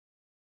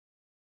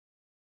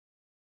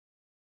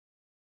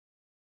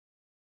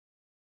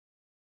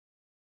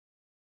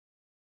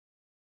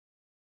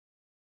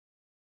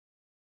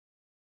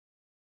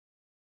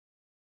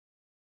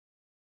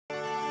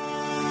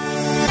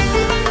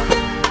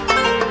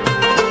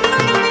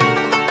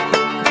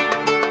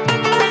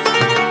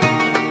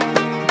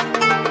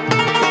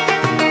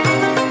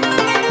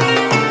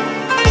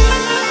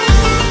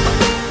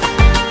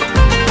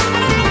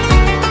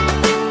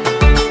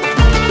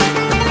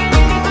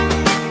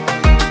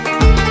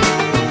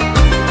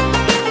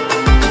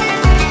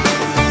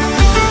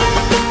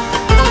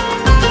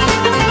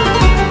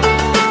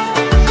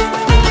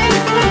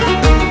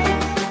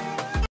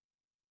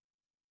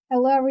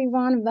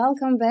everyone,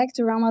 welcome back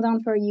to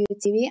Ramadan for You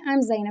TV.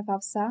 I'm Zainab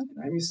Hafsa.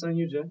 I'm your son,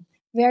 Yuja.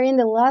 We're in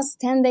the last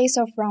 10 days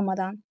of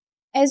Ramadan.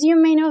 As you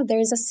may know, there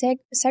is a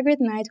sacred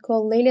night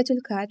called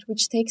Laylatul Qadr,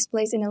 which takes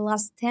place in the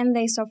last 10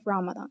 days of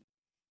Ramadan.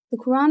 The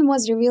Quran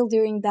was revealed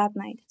during that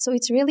night, so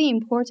it's really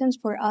important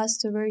for us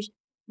to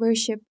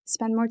worship,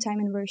 spend more time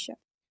in worship.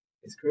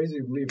 It's crazy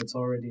to believe it's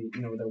already,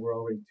 that we're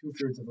already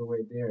 2/3 of the way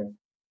there,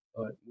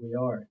 but we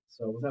are.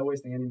 So without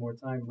wasting any more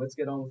time, let's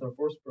get on with our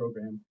first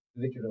program,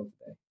 the Dhikr of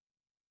the Day.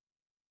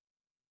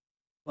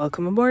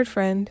 Welcome aboard,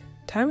 friend.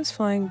 Time is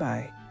flying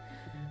by.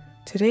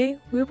 Today,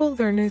 we will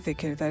learn a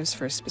dhikr that is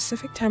for a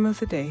specific time of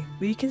the day,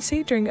 but you can say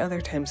it during other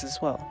times as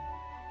well.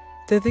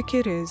 The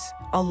dhikr is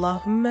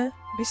Allahumma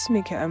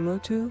bismika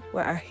amutu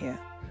wa ahya.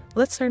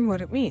 Let's learn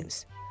what it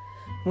means.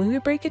 When we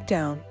break it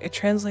down, it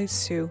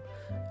translates to,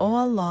 O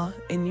Allah,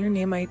 in your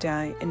name I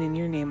die, and in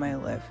your name I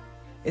live.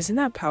 Isn't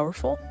that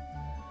powerful?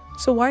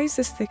 So why is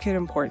this dhikr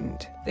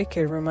important?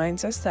 Dhikr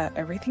reminds us that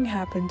everything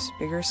happens,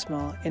 big or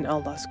small, in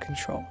Allah's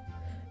control.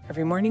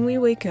 Every morning we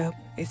wake up,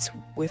 it's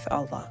with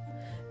Allah.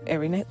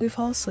 Every night we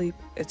fall asleep,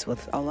 it's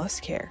with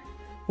Allah's care.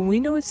 When we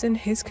know it's in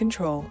His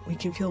control, we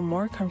can feel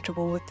more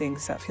comfortable with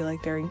things that feel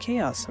like they're in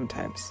chaos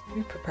sometimes.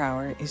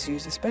 Superpower is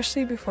used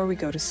especially before we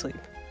go to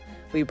sleep.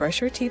 We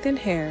brush our teeth and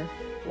hair,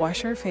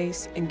 wash our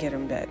face, and get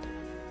in bed.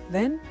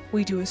 Then,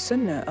 we do a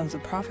sunnah of the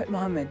Prophet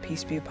Muhammad,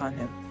 peace be upon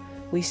him.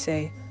 We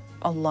say,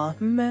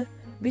 Allahumma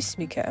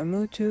bismika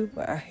amutu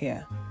wa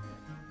ahya.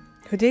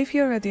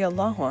 Hudayfiyah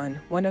radiallahu anh,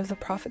 one of the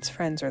Prophet's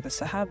friends or the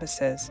Sahaba,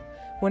 says,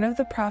 whenever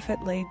the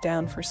Prophet laid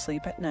down for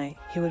sleep at night,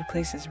 he would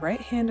place his right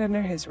hand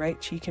under his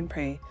right cheek and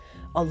pray,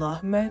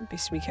 Allahumma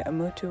bismika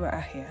amutu wa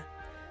ahya.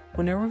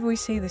 Whenever we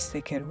say this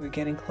dhikr, we're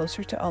getting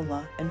closer to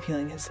Allah and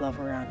feeling His love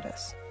around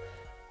us.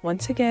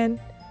 Once again,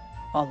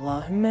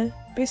 Allahumma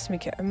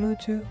bismika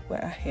amutu wa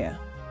ahya.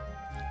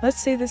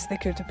 Let's say this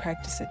dhikr to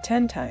practice it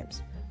 10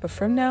 times, but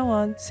from now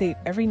on, say it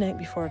every night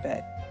before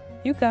bed.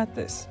 You got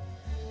this.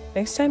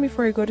 Next time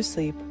before you go to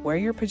sleep, wear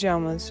your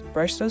pajamas,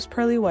 brush those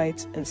pearly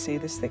whites, and say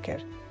this dhikr.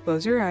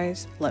 Close your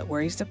eyes, let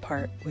worries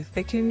depart. With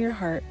dhikr in your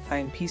heart,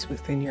 find peace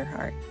within your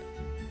heart.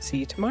 See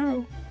you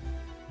tomorrow.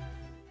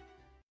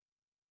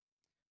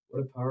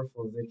 What a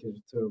powerful dhikr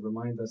to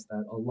remind us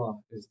that Allah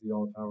is the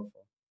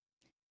all-powerful.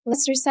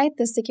 Let's recite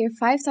this dhikr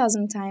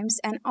 5,000 times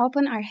and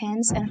open our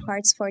hands and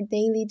hearts for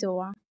daily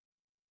dua.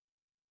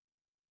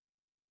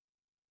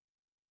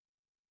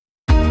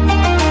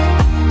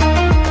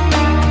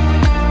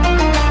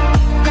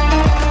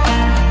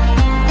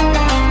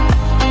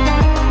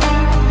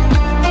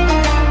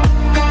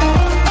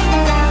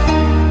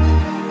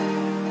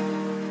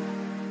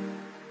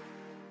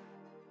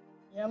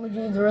 Ya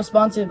Mujib, the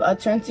responsive, I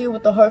turn to you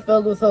with a heart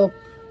filled with hope.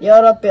 Ya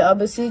Rabbi, I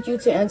beseech you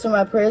to answer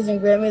my prayers and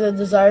grant me the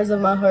desires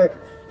of my heart.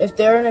 If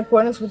they are in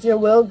accordance with your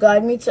will,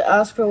 guide me to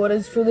ask for what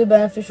is truly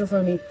beneficial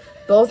for me,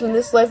 both in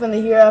this life and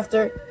the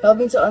hereafter. Help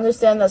me to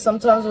understand that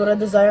sometimes what I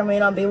desire may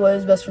not be what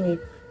is best for me.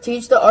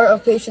 Teach the art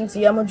of patience,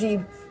 Ya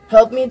Mujib.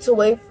 Help me to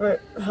wait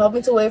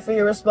for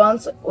your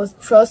response with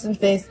trust and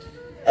faith,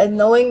 and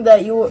knowing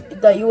that you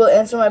will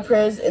answer my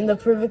prayers in the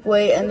perfect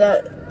way, and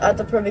that at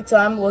the perfect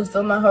time will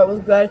fill my heart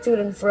with gratitude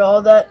and for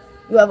all that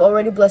you have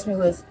already blessed me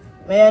with.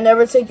 May I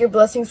never take your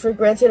blessings for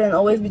granted and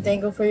always be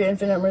thankful for your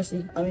infinite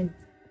mercy. Ameen.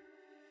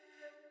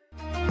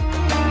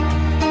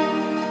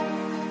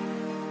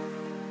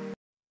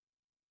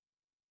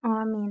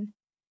 Amen.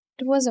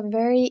 It was a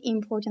very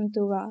important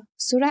dua.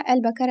 Surah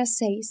Al-Baqarah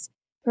says,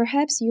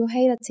 perhaps you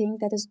hate a thing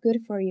that is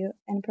good for you,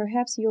 and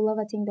perhaps you love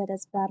a thing that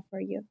is bad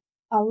for you.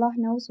 Allah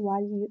knows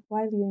while you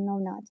know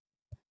not.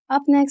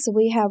 Up next,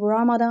 we have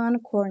Ramadan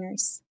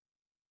Corners.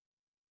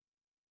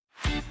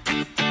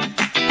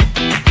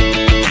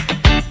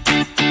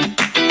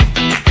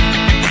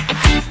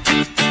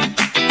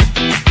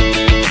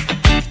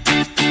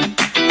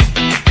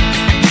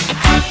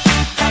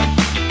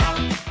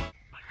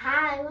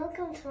 Hi,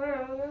 welcome to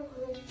Ramadan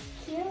Corners.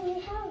 Here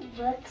we have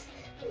books,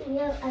 we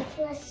have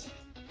activities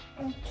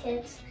and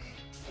kids.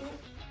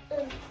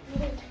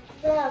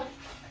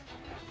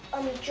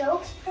 The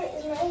jokes part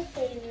is my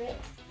favorite.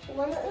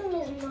 One of them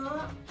is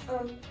not,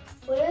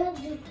 where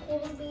do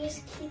polar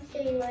bears keep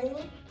their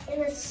money?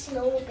 In a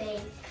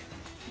snowbank.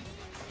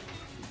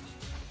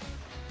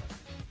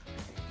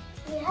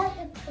 We have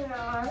the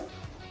Quran.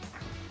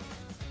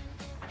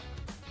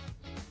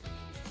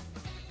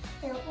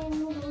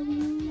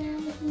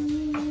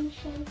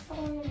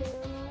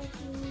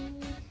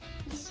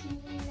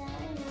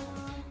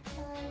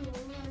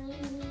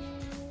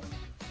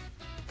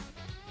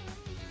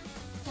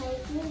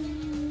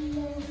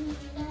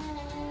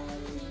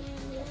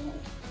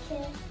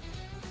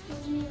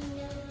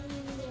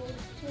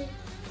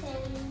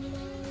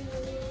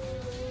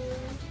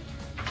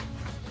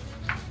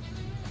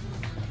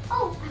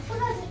 Oh, I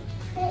forgot to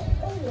put it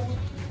earlier.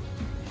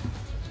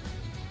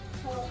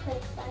 So I'll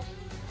click that.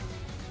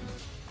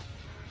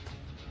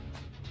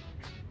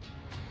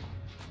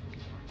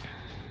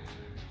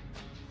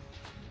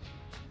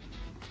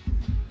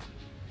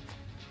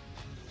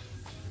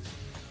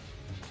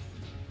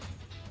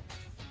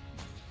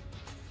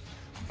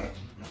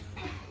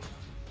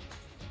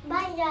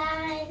 Hi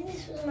guys,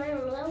 this was my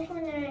Ramadan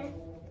corner.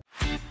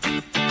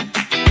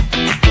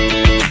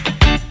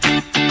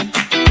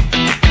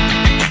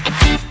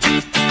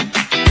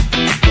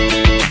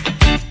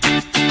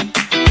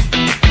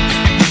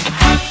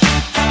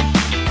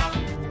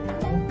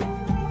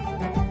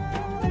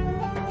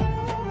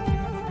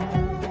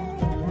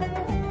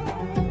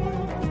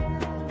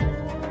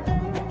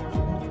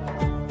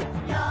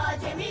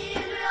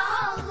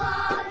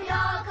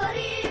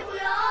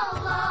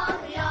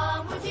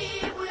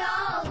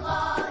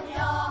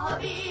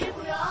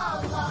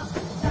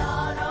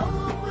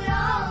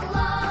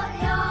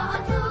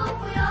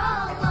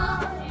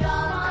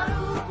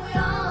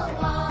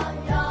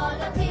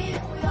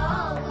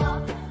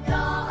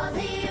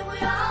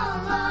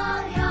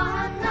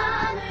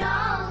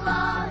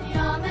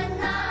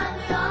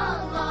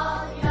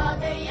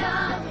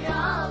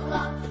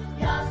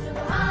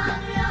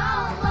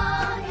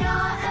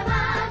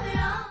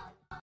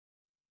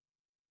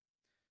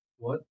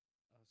 What?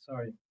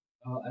 Sorry.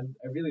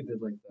 I really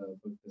did like the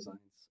book designs.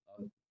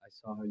 I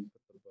saw how you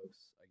put the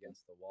books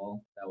against the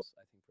wall. That was,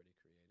 I think, pretty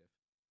creative.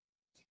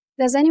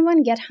 Does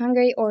anyone get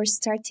hungry or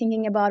start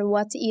thinking about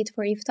what to eat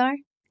for iftar?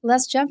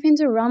 Let's jump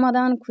into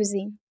Ramadan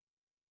cuisine.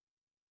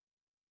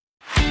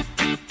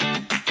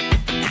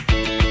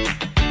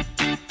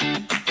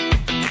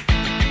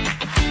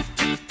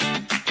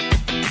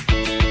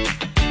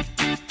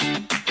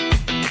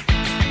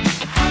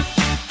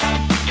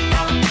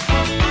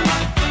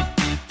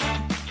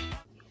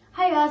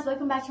 Hi guys,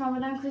 welcome back to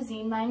Ramadan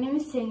Cuisine. My name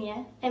is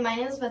Sinia. And my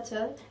name is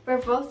Batul. We're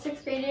both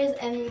 6th graders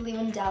and we live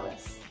in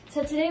Dallas.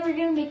 So today we're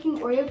going to be making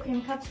Oreo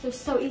cream cups. They're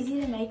so easy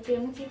to make. They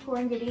only take 4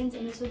 ingredients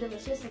and they're so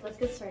delicious. So let's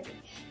get started.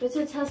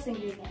 Batul, tell us the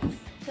ingredients.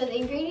 So the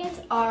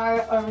ingredients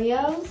are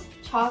Oreos,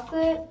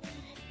 chocolate,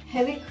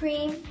 heavy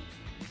cream,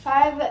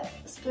 5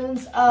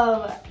 spoons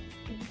of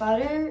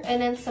butter,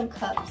 and then some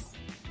cups.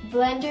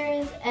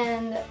 Blenders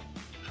and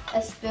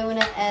a spoon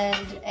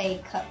and a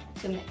cup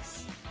to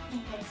mix.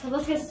 Okay, so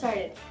let's get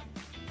started.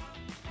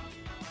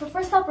 So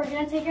first up, we're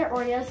going to take our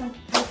Oreos and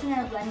place them in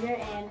our blender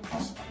and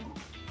crush them.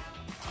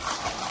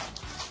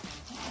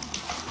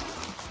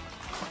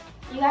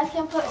 You guys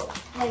can put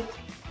like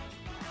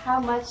how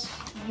much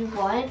you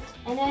want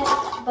in it,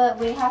 but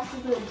we have to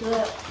do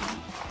it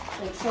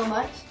like so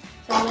much.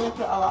 So I'm gonna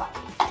put a lot.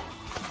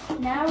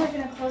 Now we're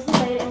going to close the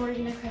lid and we're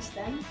going to crush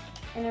them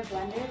in our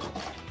blender.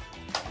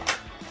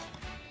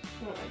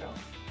 There we go.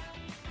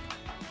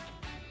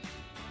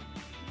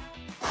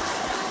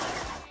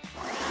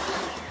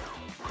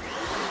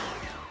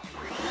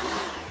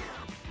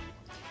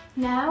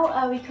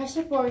 Now we crushed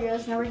the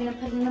Oreos. Now we're going to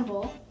put it in a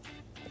bowl.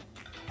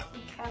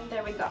 Okay,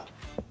 there we go.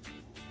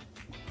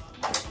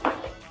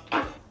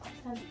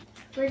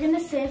 We're going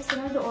to save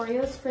some of the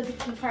Oreos for the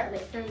cream part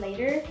for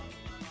later.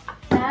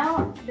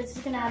 Now, this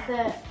is going to add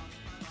the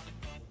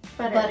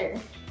butter.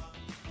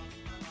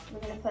 We're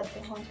going to put the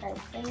whole entire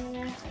thing in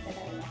there.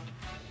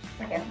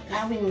 Okay,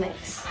 now we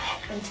mix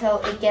until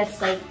it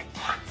gets like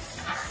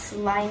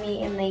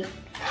slimy and like,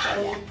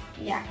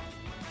 yeah.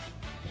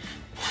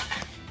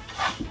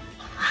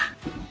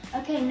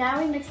 Okay, now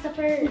we mixed up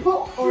our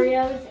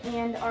Oreos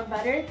and our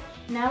butter.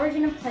 Now we're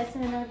going to place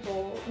them in our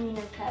bowl,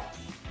 our cups.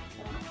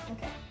 So,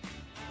 okay.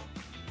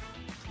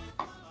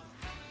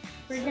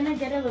 We're going to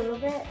get a little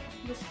bit,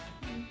 just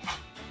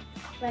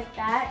like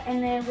that,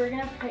 and then we're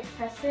going to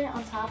press it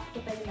on top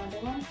with like another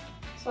one.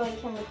 So it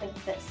can look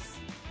like this.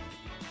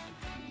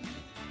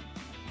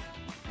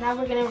 Now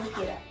we're going to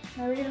repeat it.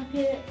 Now we're going to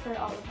repeat it for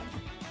all of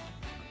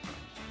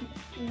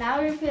them.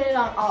 Now we repeat it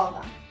on all of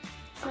them.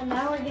 So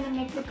now we're going to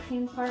make the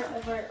cream part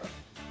of our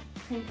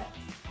cream cups.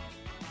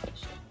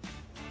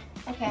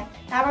 Okay,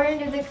 now we're going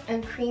to do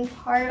the cream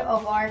part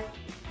of our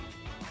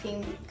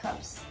cream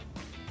cups.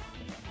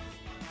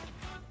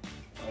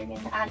 We're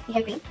going to add the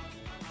heavy.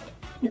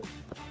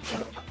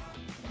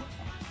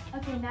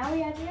 Okay, now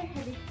we added our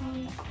heavy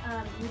cream.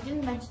 We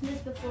didn't mention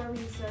this before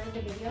we started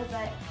the video,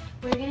 but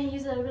we're going to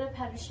use a little bit of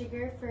powdered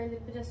sugar for a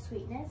little bit of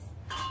sweetness.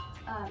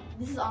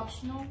 This is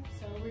optional,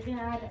 so we're going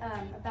to add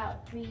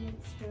about 3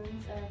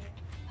 spoons of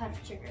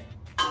powdered sugar.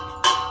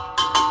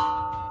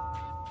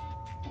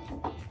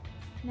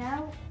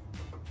 Now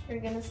we're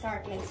going to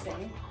start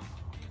mixing.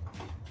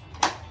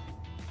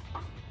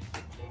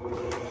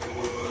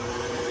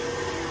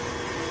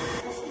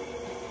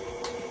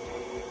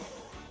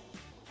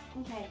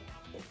 Okay,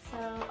 so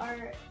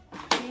our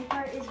cream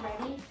part is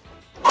ready.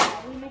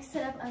 We mixed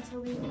it up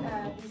until we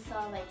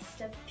saw like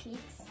stiff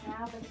peaks.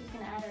 Now we're just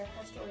going to add our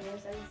crushed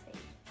Oreos as a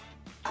stage.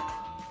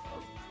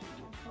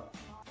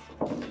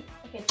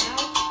 Okay, now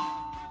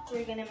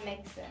we're going to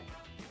mix it.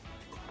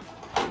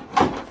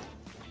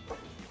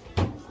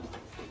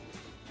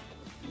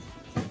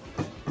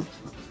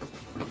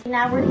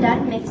 Now we're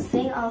done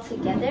mixing all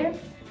together.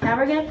 Now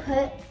we're gonna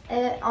put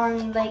it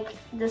on like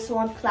this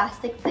one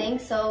plastic thing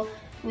so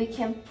we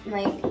can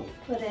like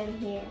put it in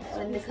here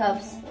in the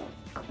cups.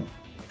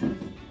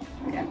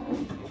 Okay.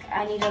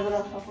 I need a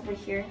little help over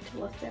here to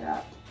lift it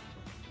up.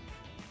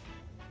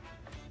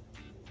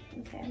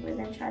 Okay, we're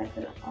gonna try to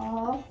put it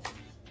all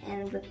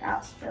in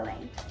without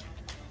spilling.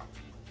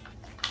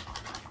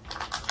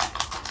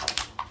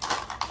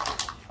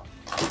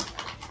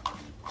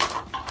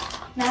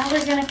 Now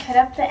we're gonna cut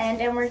up the end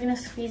and we're gonna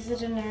squeeze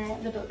it in our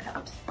little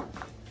cups.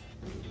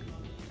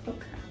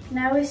 Okay.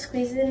 Now we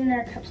squeeze it in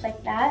our cups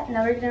like that.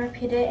 Now we're gonna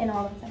repeat it in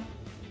all of them.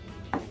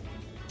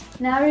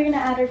 Now we're gonna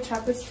add our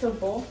chocolates to a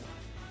bowl.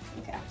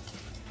 Okay,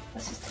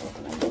 let's just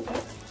open them real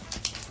quick.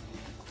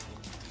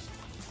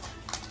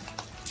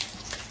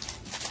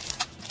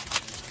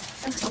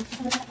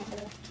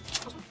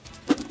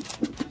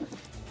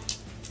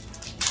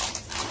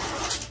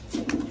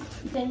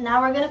 Okay, now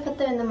we're gonna put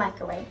them in the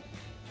microwave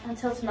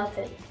until it's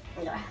melted.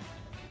 Yeah.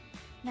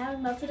 Now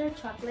we've melted our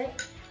chocolate.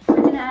 We're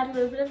gonna add a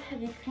little bit of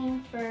heavy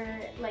cream for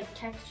like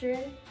texture.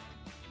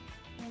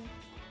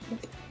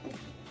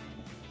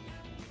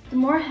 The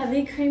more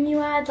heavy cream you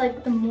add,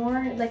 like the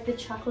more like the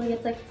chocolate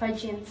gets like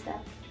fudgy and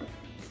stuff.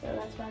 So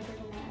that's why we're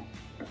gonna add.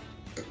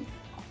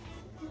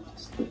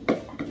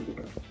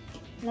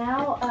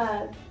 Now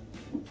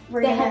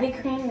the heavy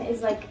cream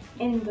is like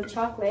in the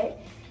chocolate.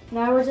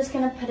 Now we're just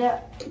gonna put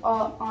it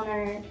all on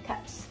our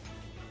cups.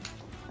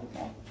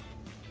 Okay.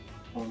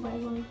 One by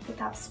one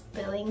without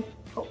spilling,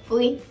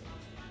 hopefully.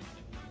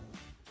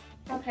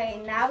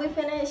 Okay, now we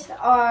finished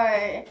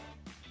our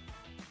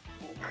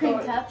Cream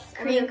cups.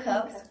 Cream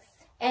cups.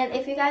 And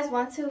if you guys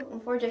want to,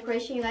 for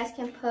decoration, you guys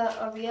can put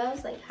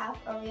Oreos, like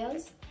half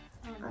Oreos,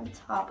 on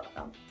top of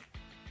them.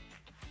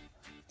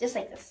 Just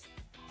like this.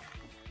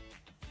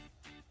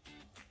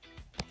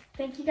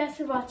 Thank you guys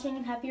for watching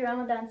and happy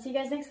Ramadan. See you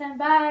guys next time.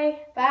 Bye.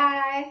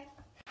 Bye.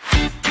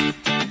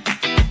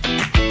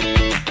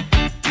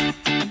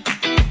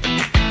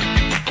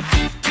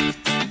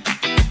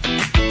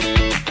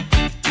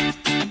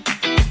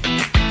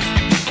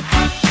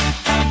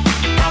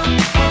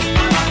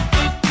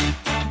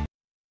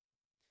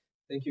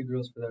 Thank you,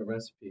 girls, for that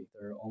recipe.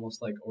 They're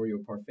almost like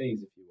Oreo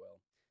parfaits, if you will.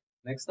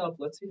 Next up,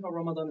 let's see how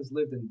Ramadan is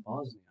lived in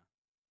Bosnia.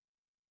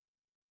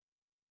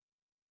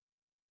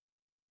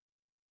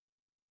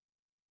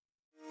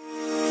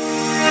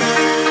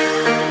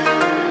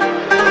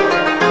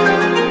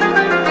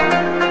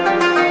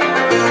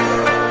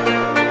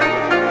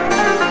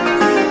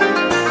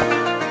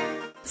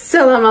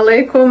 Assalamu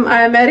alaikum,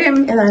 I am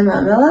Meryem. And I'm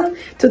Amela.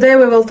 Today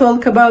we will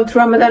talk about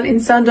Ramadan in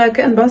Sanjak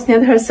and Bosnia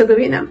and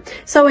Herzegovina.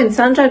 So in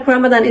Sanjak,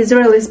 Ramadan is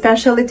really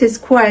special. It is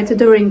quiet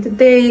during the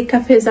day,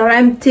 cafes are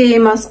empty,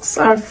 mosques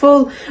are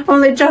full.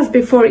 Only just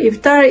before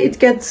iftar it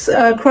gets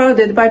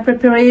crowded by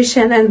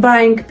preparation and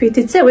buying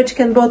pitice, which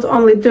can bought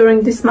only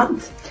during this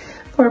month.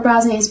 For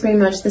Bosnia it's pretty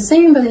much the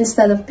same, but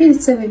instead of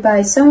pizza we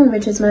buy someone,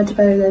 which is much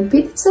better than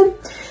pizza.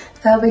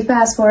 We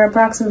fast for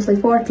approximately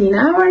 14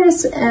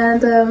 hours,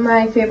 and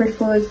my favorite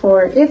food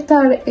for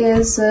iftar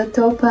is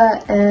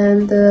topa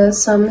and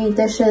some meat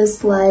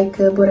dishes like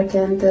burak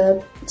and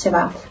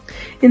kebab.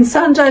 In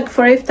Sanjak,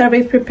 for iftar,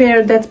 we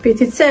prepare that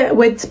pitice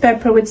with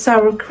pepper with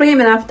sour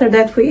cream, and after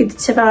that we eat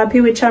cevapi,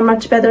 which are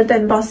much better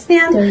than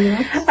Bosnian.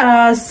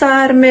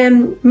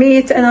 Sarme,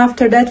 meat, and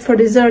after that for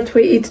dessert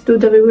we eat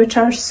dudovi, which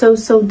are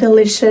so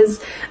delicious.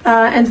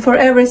 And for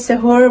every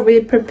sehur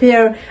we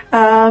prepare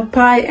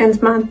pie and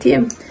manti.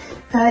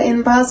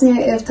 In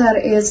Bosnia, iftar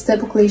is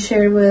typically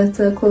shared with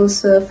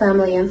close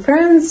family and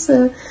friends,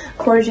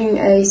 forging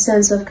a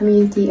sense of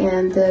community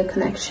and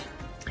connection.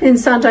 In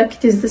Sanjak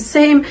it is the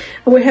same.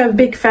 We have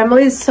big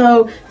families,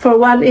 so for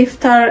one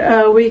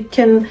iftar we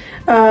can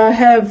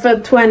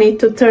have 20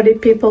 to 30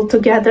 people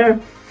together.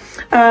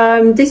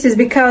 This is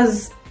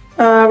because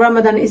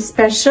Ramadan is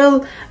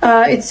special.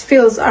 It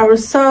fills our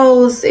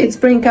souls, it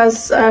brings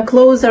us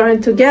closer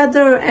and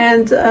together,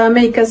 and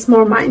make us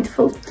more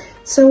mindful.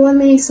 So what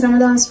makes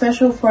Ramadan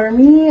special for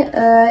me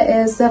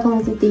is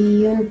definitely the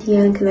unity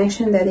and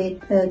connection that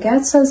it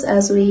gets us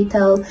as we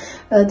tell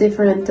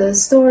different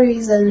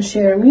stories and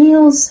share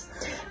meals.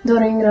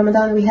 During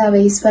Ramadan we have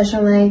a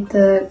special night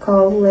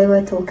called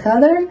Laylatul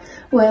Qadr,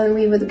 when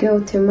we would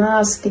go to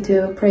mosque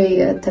to pray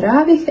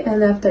Tarawih,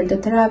 and after the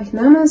Tarawih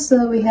namaz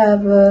we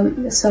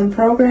have some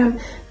program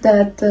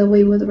that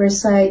we would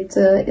recite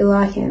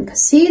Ilahi and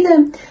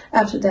Qasida.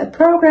 After that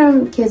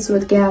program kids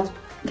would get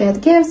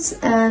gifts,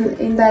 and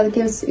in that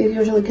gifts it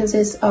usually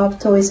consists of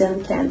toys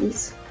and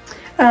candies.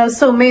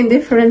 So main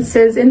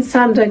differences in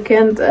Sanjak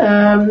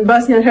and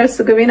Bosnia and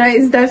Herzegovina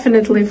is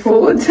definitely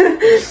food.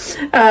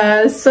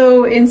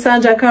 So in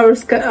Sanjak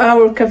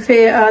our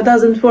cafe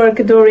doesn't work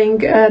during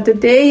the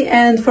day,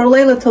 and for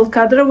Laylatul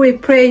Qadr we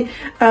pray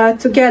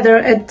together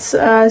at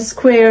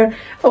square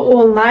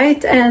all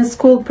night, and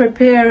school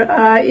prepare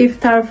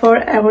iftar for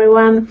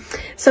everyone.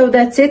 So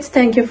that's it.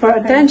 Thank you for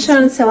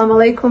attention. Salam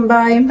alaikum.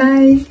 Bye.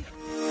 Bye.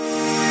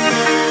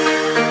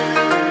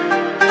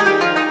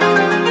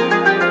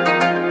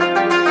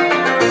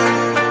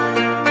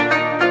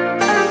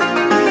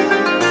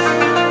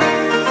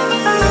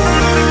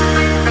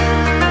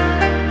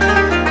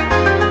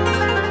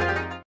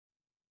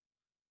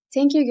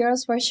 Thank you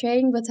girls for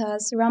sharing with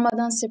us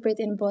Ramadan spirit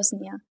in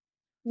Bosnia.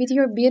 With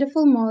your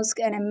beautiful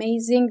mosque and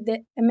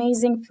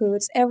amazing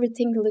foods,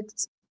 everything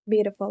looks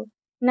beautiful.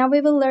 Now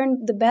we will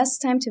learn the best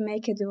time to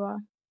make a dua.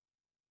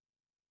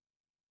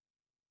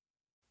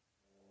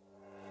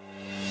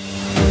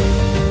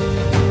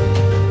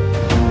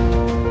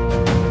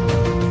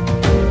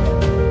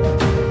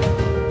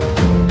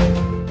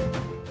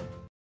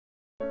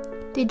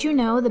 Did you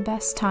know the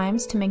best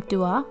times to make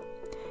dua?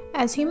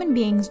 As human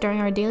beings during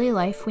our daily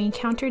life, we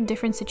encounter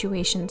different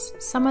situations.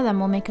 Some of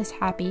them will make us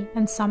happy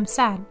and some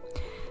sad.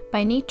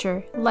 By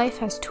nature, life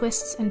has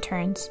twists and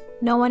turns.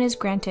 No one is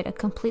granted a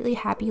completely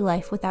happy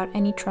life without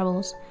any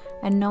troubles,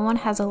 and no one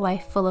has a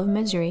life full of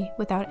misery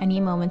without any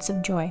moments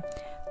of joy.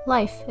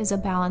 Life is a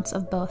balance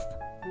of both.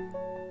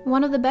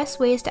 One of the best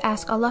ways to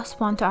ask Allah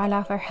subhanahu wa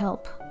ta'ala for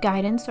help,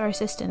 guidance, or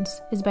assistance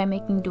is by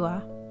making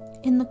dua.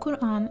 In the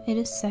Quran, it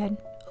is said,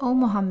 O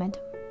Muhammad,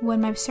 when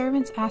my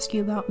servants ask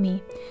you about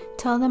me,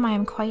 tell them I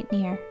am quite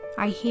near.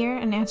 I hear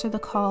and answer the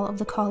call of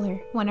the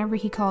caller whenever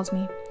he calls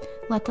me.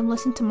 Let them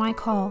listen to my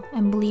call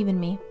and believe in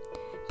me.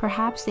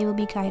 Perhaps they will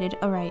be guided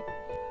aright.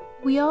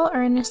 We all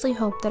earnestly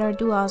hope that our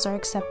du'as are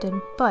accepted,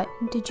 but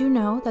did you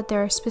know that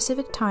there are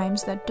specific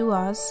times that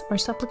du'as or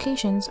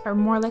supplications are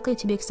more likely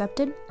to be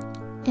accepted?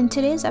 In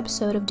today's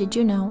episode of Did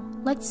You Know,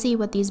 let's see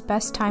what these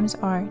best times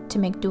are to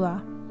make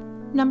dua.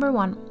 Number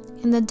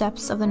 1. In the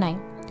depths of the night.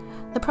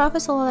 The Prophet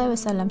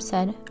ﷺ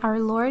said, Our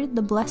Lord,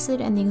 the Blessed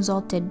and the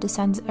Exalted,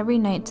 descends every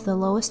night to the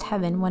lowest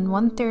heaven when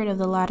 1/3 of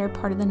the latter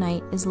part of the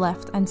night is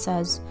left and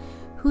says,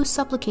 Who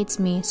supplicates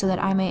me so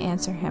that I may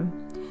answer him?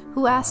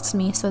 Who asks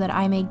me so that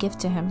I may give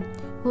to him?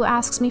 Who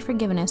asks me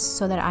forgiveness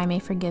so that I may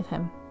forgive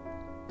him?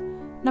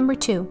 Number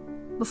 2.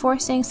 Before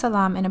saying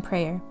salam in a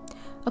prayer.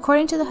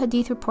 According to the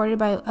hadith reported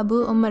by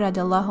Abu Umar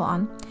radiallahu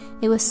an,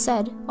 it was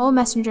said, O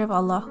Messenger of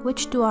Allah,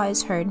 which dua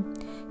is heard?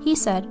 He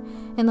said,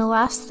 in the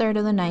last third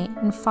of the night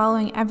and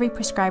following every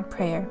prescribed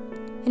prayer.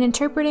 In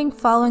interpreting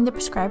following the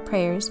prescribed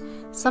prayers,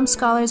 some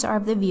scholars are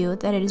of the view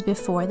that it is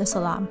before the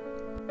salam.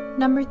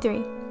 Number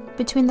 3.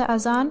 Between the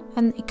azan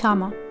and the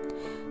iqamah.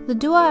 The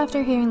dua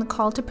after hearing the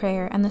call to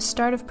prayer and the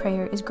start of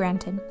prayer is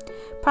granted.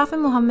 Prophet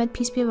Muhammad,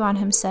 peace be upon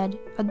him, said,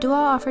 a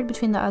dua offered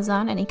between the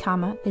azan and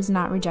iqamah is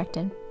not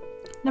rejected.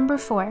 Number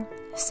 4.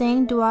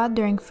 Saying dua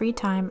during free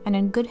time and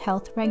in good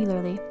health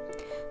regularly.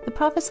 The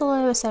Prophet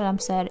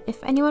ﷺ said,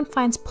 if anyone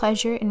finds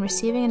pleasure in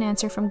receiving an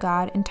answer from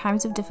God in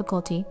times of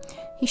difficulty,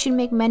 he should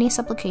make many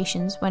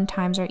supplications when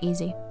times are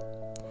easy.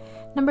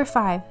 Number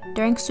 5.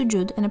 During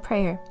sujud in a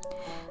prayer.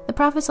 The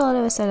Prophet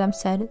ﷺ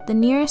said, the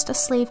nearest a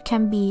slave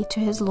can be to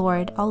his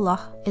Lord,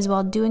 Allah, is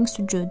while doing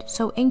sujud,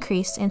 so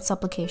increase in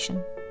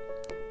supplication.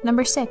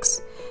 Number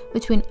 6.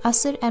 Between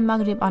Asr and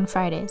Maghrib on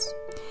Fridays.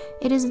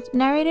 It is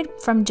narrated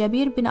from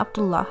Jabir bin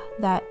Abdullah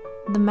that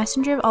the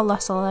Messenger of Allah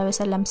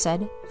ﷺ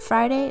said,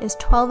 Friday is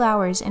 12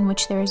 hours in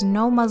which there is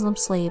no Muslim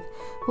slave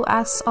who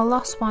asks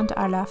Allah subhanahu wa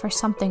ta'ala for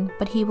something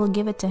but he will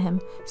give it to him,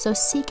 so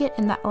seek it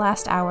in that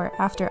last hour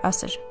after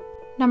Asr.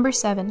 Number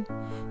 7.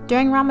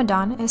 During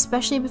Ramadan,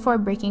 especially before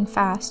breaking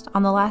fast,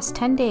 on the last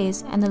 10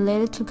 days and the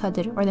Laylatul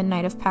Qadr or the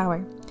Night of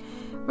Power.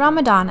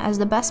 Ramadan, as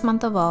the best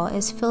month of all,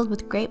 is filled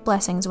with great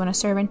blessings when a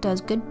servant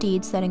does good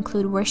deeds that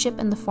include worship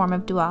in the form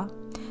of dua.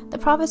 The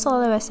Prophet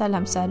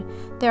ﷺ said,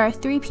 there are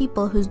 3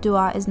 people whose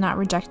dua is not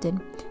rejected,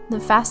 the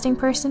fasting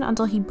person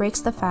until he breaks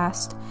the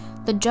fast,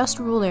 the just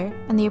ruler,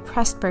 and the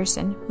oppressed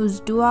person, whose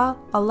dua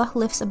Allah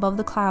lifts above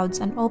the clouds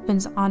and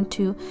opens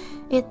onto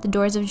it the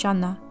doors of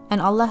Jannah. And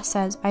Allah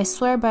says, I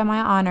swear by my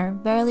honor,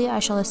 verily I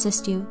shall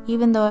assist you,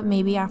 even though it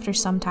may be after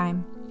some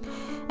time.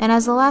 And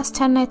as the last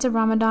 10 nights of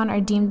Ramadan are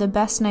deemed the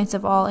best nights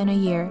of all in a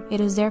year, it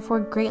is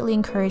therefore greatly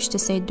encouraged to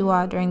say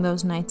dua during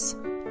those nights.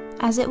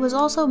 As it was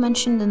also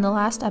mentioned in the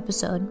last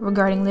episode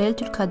regarding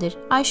Laylatul Qadr,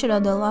 Aisha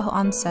radiallahu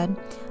anha said,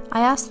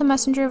 I asked the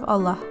Messenger of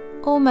Allah,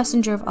 O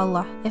Messenger of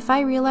Allah, if I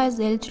realize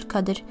Laylatul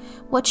Qadr,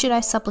 what should I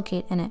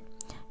supplicate in it?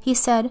 He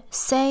said,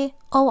 say,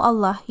 O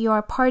Allah, you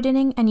are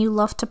pardoning and you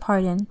love to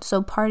pardon,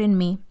 so pardon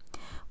me.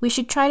 We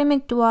should try to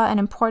make dua an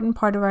important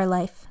part of our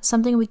life,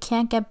 something we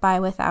can't get by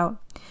without.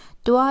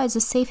 Dua is a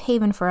safe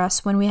haven for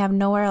us when we have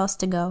nowhere else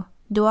to go.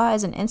 Dua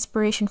is an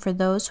inspiration for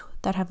those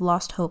that have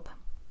lost hope.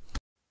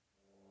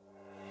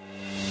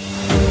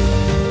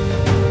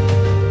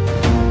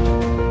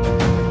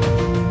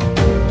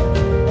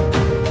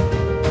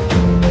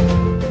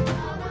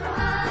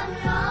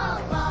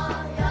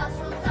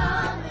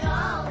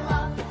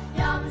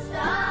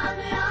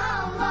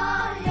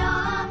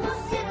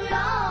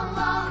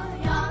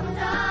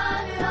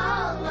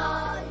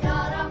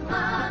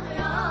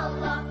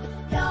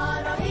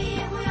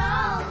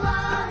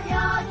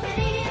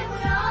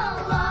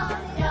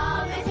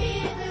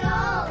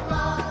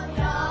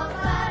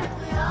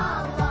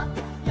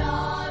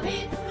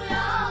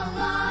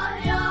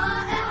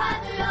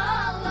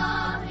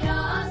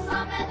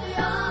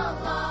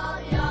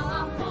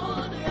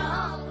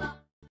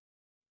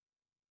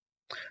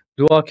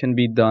 Dua can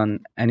be done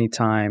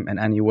anytime and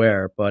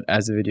anywhere, but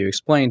as the video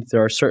explained,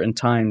 there are certain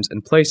times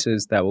and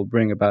places that will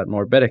bring about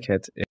more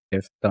barakat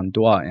if done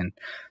dua in.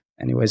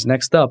 Anyways,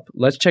 next up,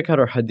 let's check out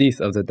our hadith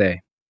of the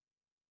day.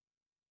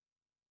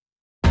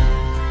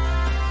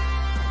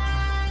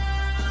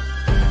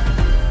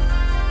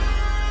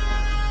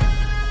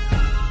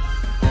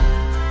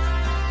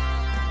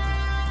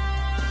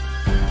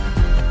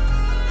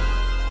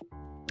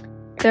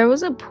 There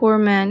was a poor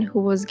man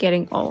who was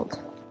getting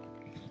old.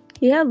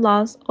 He had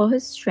lost all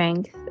his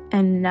strength,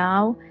 and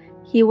now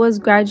he was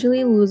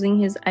gradually losing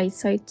his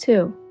eyesight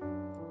too.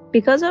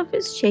 Because of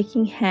his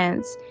shaking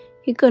hands,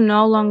 he could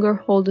no longer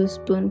hold the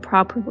spoon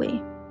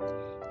properly.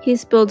 He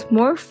spilled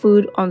more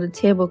food on the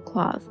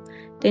tablecloth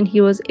than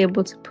he was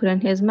able to put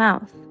in his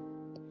mouth.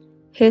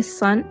 His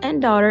son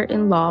and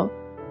daughter-in-law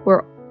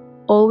were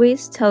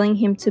always telling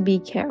him to be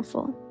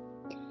careful.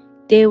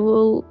 They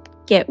will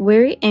get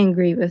very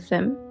angry with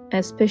him,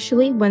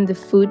 especially when the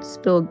food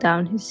spilled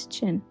down his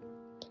chin.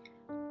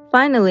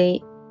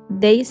 Finally,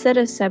 they set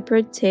a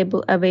separate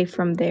table away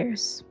from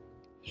theirs.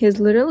 His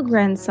little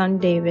grandson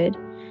David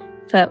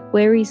felt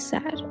very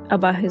sad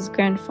about his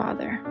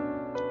grandfather.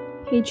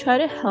 He tried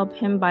to help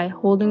him by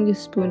holding the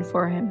spoon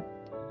for him,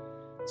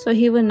 so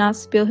he would not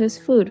spill his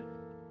food.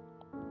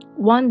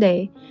 One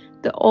day,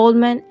 the old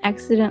man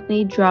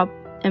accidentally dropped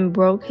and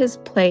broke his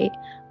plate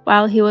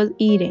while he was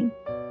eating.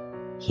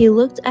 He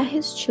looked at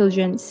his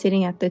children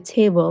sitting at the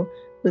table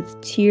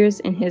with tears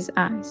in his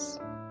eyes.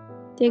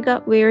 They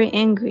got very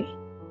angry.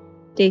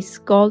 They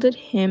scolded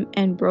him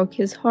and broke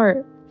his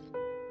heart.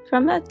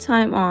 From that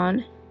time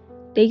on,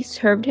 they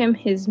served him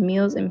his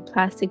meals in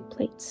plastic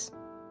plates.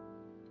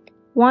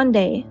 One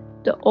day,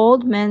 the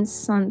old man's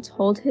son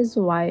told his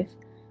wife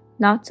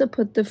not to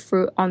put the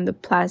fruit on the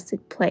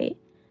plastic plate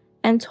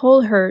and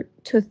told her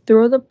to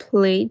throw the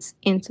plates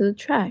into the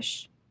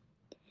trash.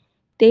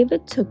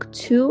 David took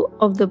 2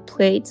 of the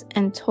plates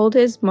and told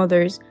his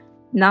mothers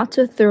not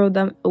to throw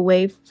them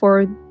away,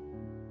 for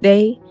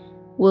they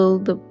will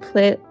the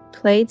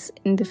plates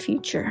in the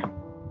future.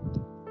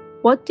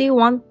 What do you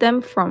want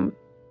them from?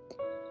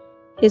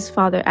 His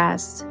father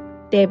asked.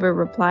 David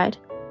replied,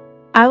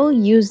 I will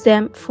use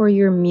them for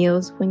your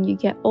meals when you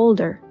get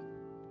older.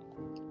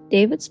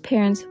 David's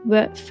parents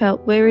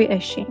felt very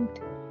ashamed.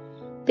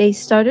 They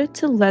started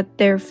to let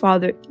their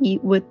father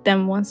eat with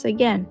them once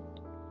again.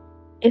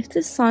 If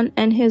the son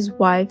and his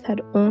wife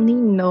had only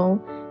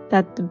known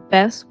that the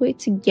best way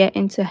to get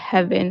into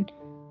heaven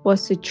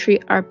was to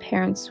treat our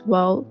parents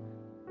well,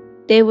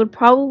 they would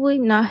probably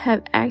not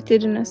have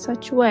acted in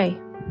such a way.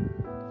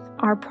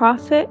 Our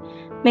Prophet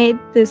made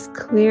this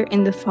clear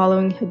in the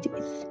following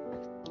hadith.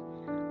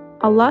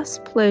 Allah's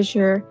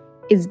pleasure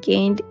is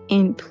gained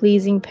in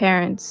pleasing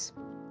parents,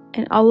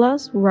 and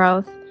Allah's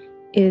wrath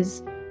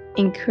is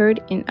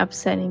incurred in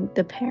upsetting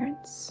the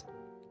parents.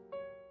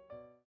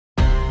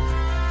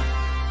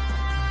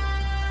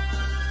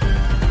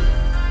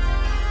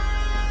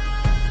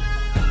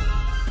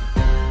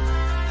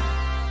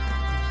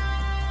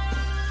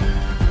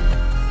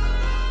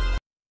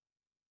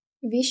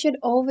 We should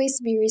always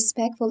be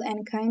respectful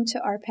and kind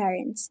to our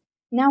parents.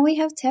 Now we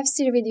have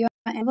tafsir video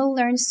and we'll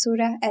learn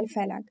Surah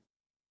Al-Falaq.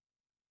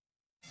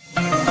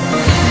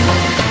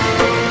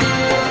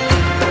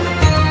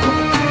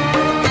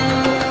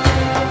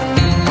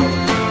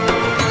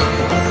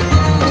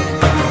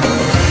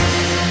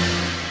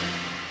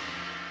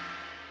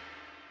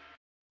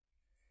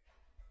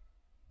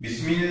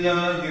 بسم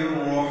الله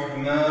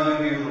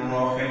الرحمن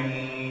الرحيم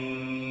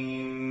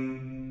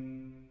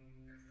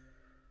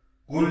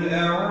قل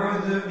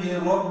أعوذ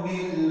برب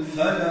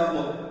الفلق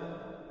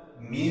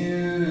من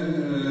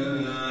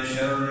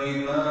شر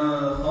ما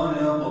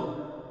خلق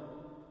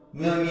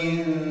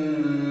ومن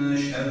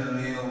شر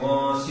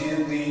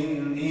غاسق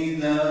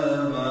إذا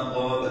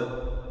وقب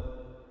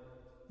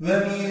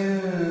ومن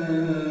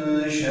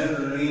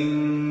شر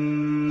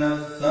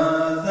النفاثات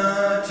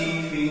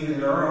في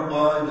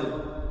العقد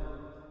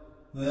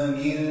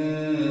ومن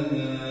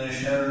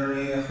شر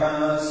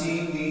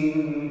حاسد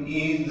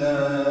إذا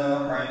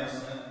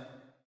حسد.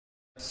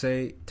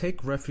 Say,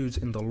 take refuge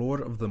in the Lord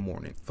of the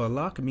morning.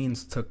 Falaq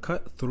means to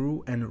cut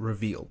through and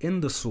reveal. In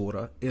the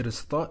surah, it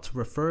is thought to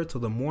refer to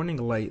the morning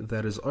light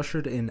that is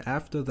ushered in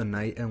after the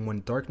night and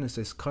when darkness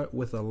is cut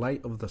with the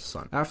light of the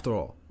sun. After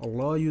all,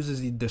 Allah uses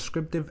the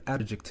descriptive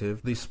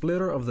adjective, the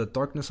splitter of the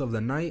darkness of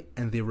the night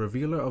and the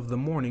revealer of the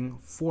morning,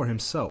 for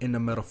himself. In a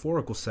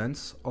metaphorical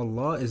sense,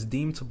 Allah is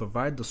deemed to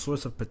provide the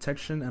source of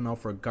protection and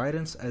offer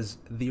guidance as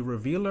the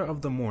revealer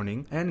of the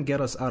morning and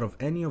get us out of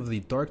any of the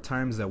dark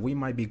times that we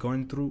might be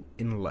going through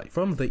in life,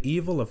 from the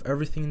evil of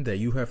everything that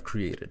you have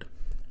created.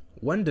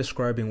 When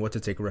describing what to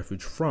take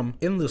refuge from,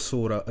 in the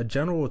surah, a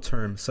general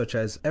term such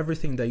as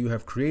everything that you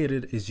have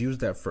created is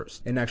used at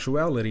first. In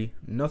actuality,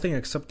 nothing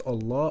except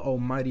Allah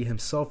Almighty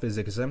Himself is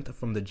exempt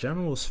from the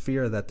general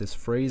sphere that this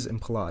phrase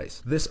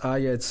implies. This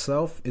ayah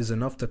itself is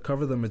enough to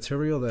cover the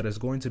material that is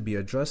going to be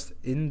addressed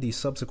in the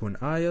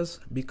subsequent ayahs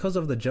because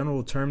of the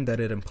general term that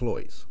it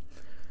employs.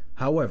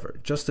 However,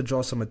 just to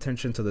draw some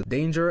attention to the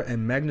danger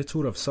and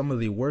magnitude of some of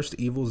the worst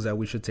evils that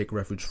we should take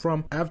refuge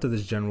from, after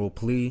this general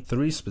plea,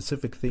 3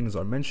 specific things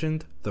are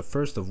mentioned, the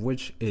first of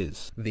which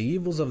is the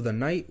evils of the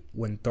night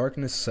when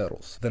darkness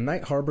settles. The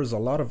night harbors a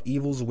lot of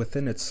evils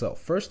within itself.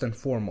 First and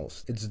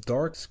foremost, it's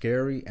dark,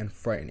 scary, and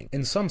frightening.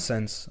 In some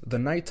sense, the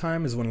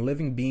nighttime is when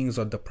living beings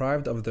are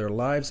deprived of their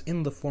lives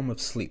in the form of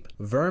sleep.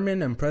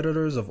 Vermin and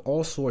predators of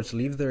all sorts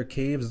leave their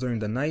caves during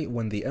the night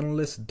when the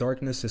endless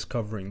darkness is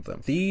covering them.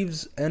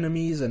 Thieves,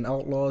 enemies, and and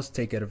outlaws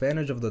take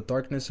advantage of the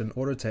darkness in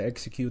order to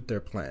execute their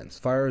plans.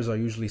 Fires are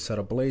usually set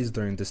ablaze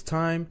during this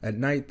time. At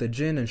night, the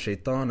jinn and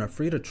shaitan are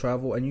free to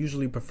travel and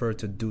usually prefer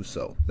to do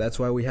so. That's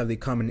why we have the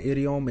common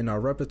idiom in our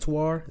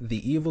repertoire: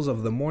 the evils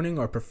of the morning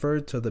are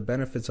preferred to the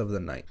benefits of the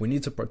night. We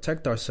need to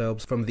protect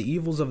ourselves from the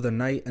evils of the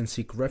night and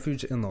seek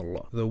refuge in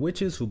Allah. The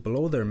witches who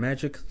blow their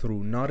magic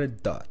through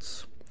knotted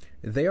dots.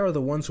 They are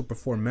the ones who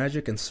perform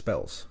magic and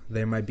spells.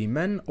 They might be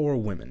men or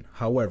women.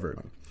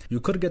 However, you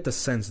could get the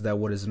sense that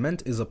what is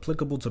meant is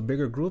applicable to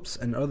bigger groups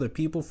and other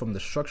people from the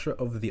structure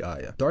of the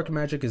ayah. Dark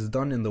magic is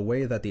done in the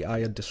way that the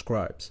ayah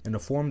describes, in a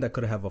form that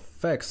could have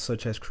effects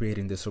such as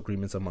creating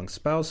disagreements among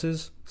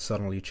spouses,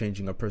 suddenly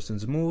changing a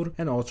person's mood,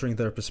 and altering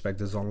their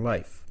perspectives on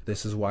life.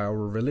 This is why our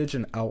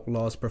religion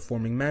outlaws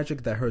performing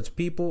magic that hurts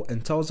people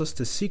and tells us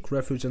to seek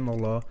refuge in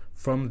Allah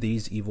from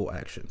these evil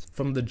actions.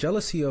 From the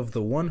jealousy of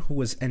the one who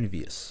is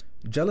envious.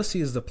 Jealousy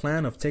is the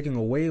plan of taking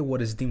away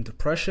what is deemed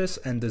precious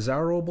and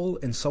desirable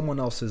in someone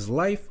else's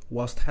life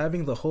whilst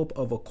having the hope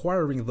of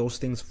acquiring those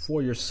things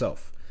for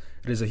yourself.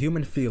 It is a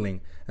human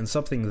feeling and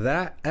something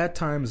that, at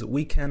times,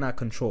 we cannot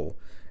control.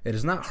 It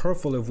is not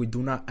hurtful if we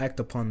do not act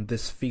upon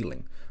this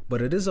feeling,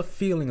 but it is a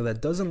feeling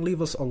that doesn't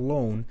leave us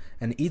alone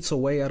and eats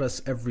away at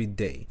us every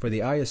day. For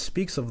the ayah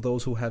speaks of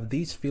those who have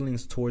these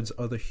feelings towards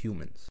other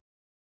humans.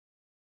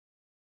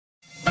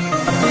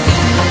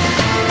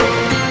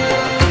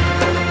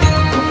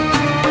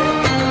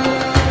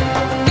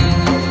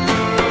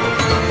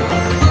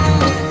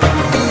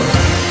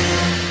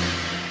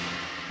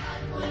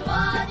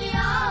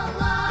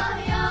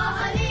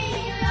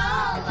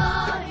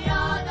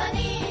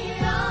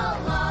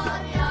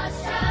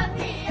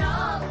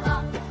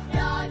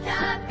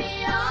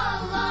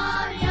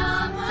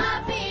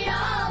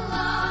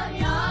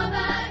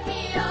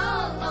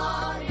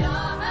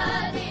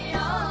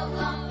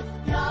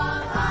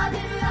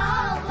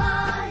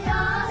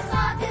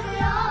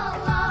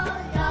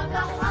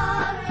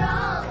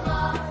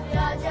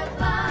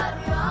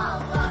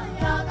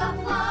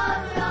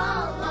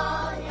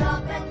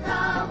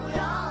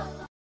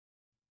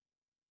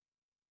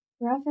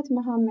 Prophet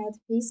Muhammad,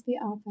 peace be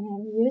upon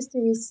him, used to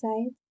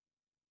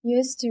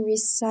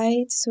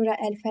recite Surah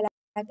Al-Falaq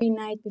every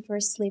night before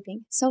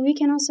sleeping. So we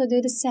can also do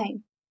the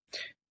same.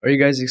 Are you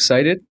guys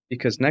excited?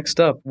 Because next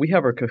up, we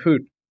have our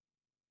Kahoot.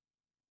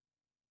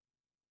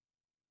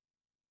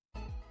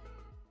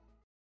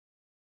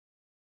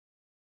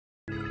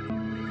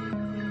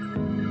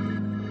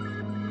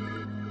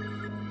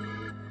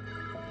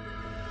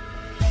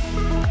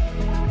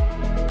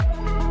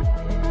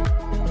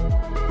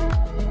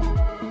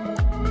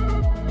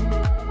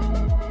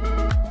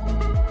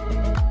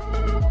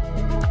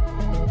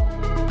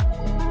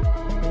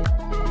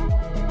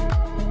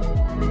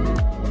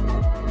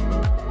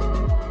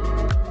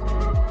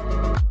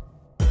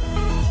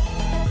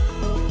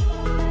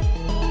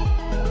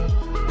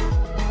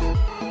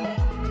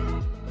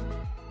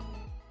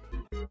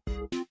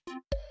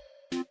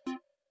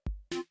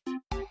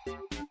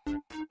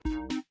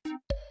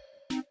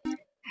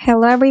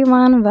 Hello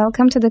everyone,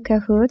 welcome to the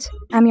Kahoot.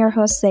 I'm your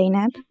host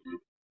Zainab.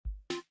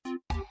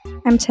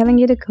 I'm telling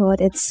you the code.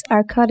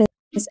 Our code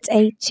is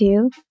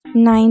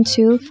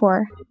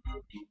 82924.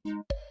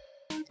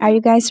 Are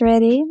you guys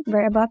ready?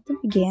 We're about to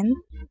begin.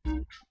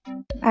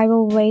 I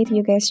will wait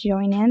you guys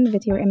join in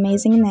with your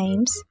amazing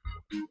names.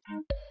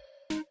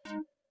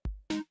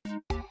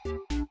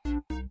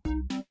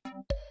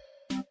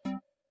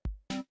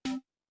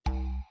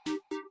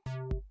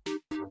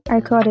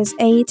 Our code is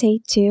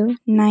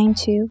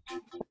 88292.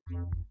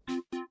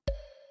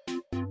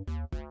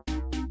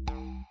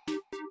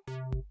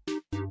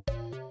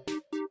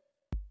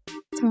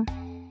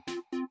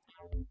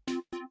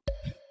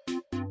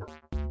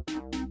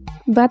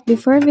 But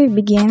before we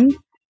begin,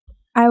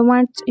 I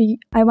want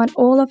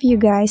all of you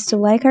guys to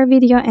like our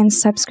video and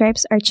subscribe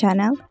our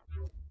channel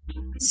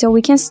so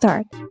we can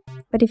start.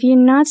 But if you're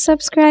not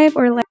subscribed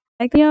or like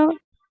the video,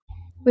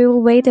 we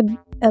will wait a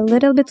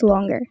little bit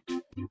longer.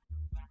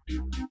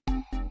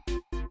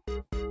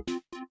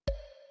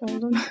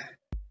 Oldu mu?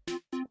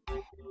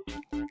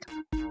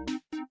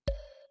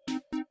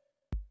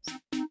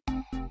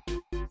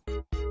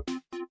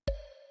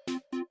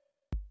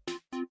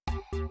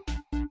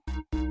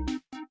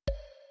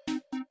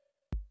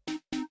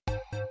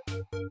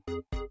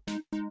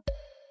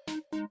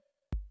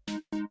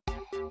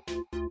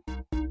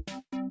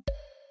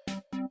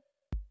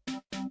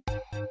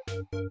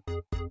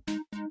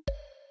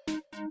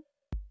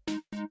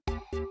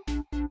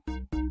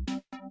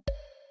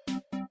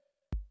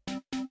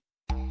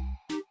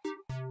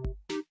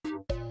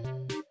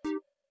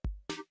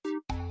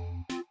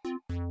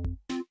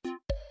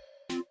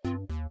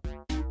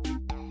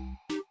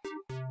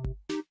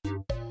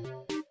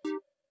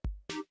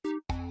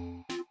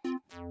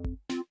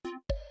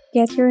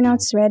 Get your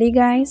notes ready,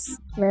 guys.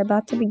 We're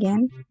about to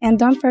begin. And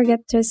don't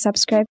forget to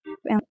subscribe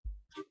and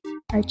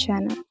our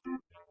channel.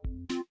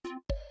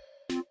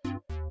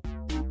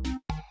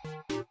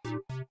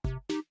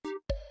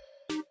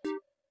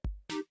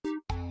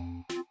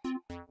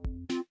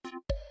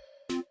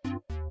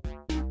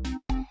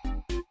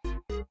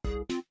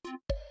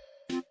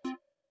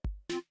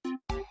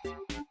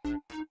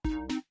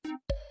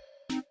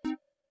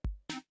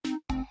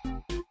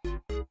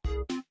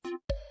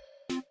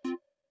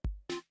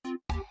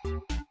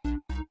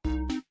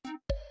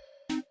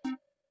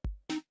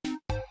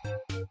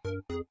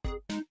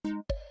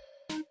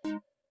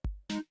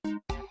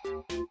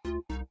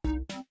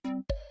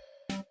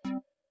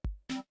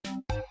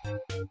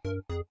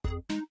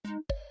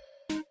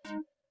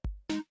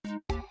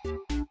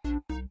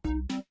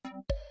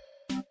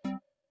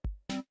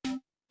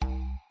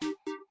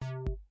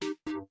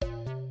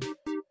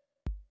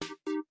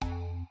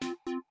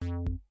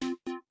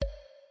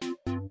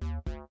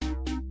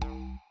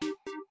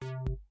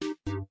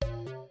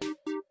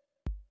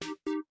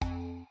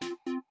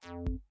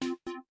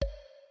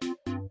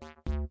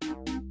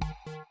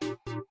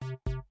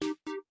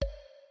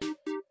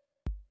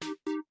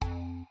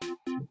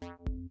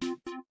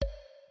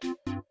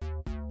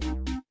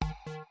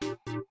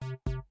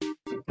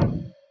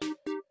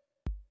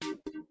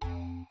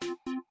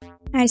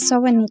 I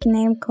saw a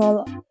nickname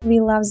called We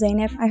Love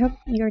Zainab. I hope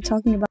you're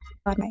talking about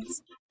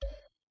guys.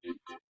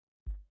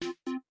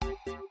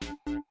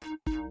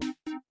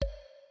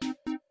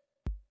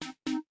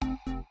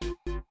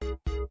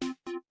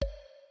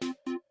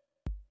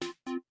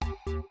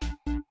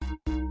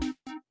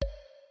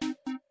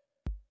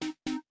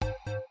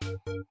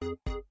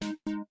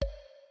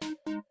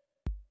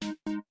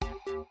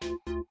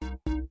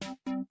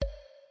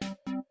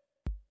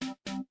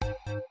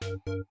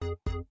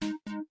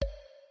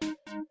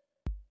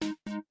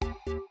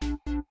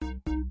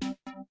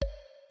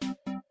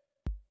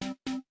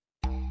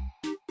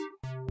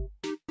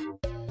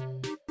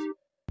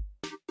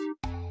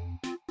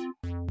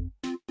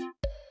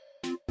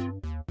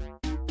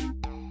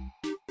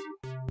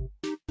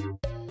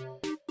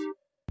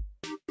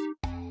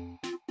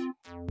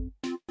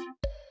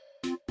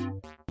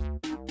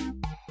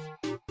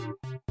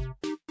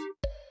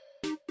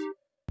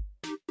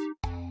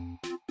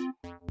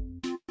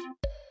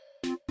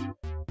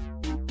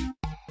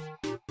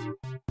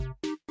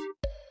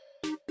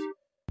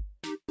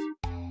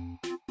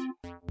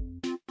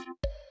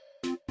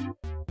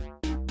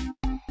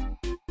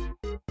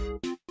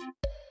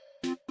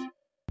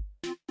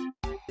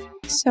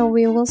 So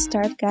we will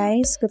start,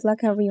 guys. Good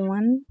luck,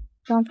 everyone.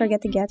 Don't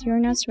forget to get your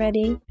notes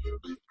ready.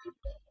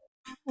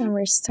 And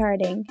we're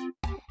starting.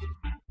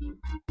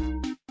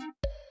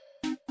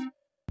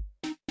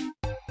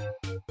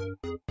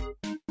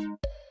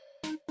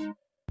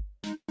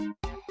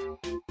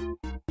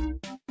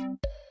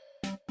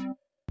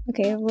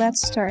 Okay,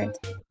 let's start.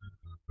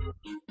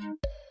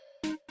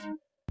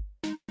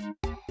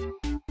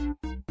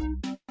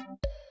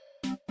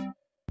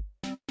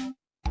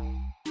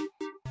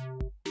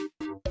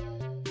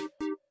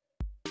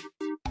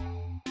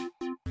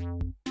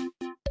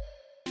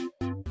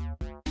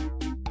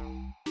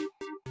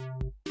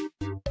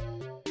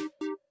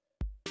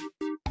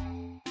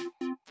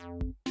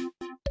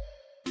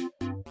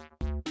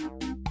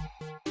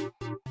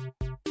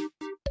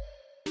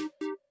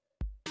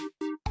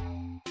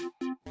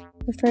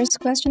 The first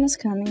question is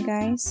coming,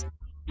 guys.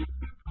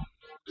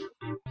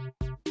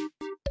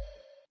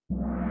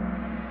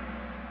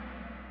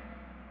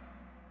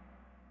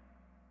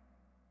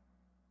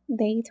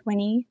 Day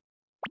 20,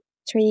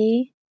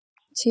 3,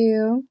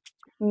 2,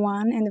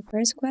 1, and the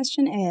first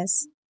question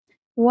is,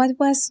 what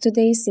was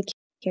today's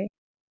zikr?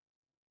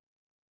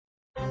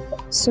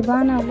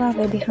 Subhanallah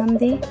ve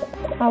bihamdi,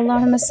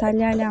 Allahümme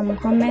salli ala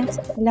Muhammed,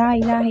 la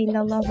ilahe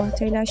illallah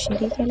vahdehu la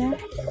şerike leh,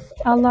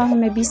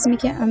 Allahümme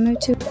bismike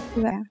amutu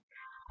ve.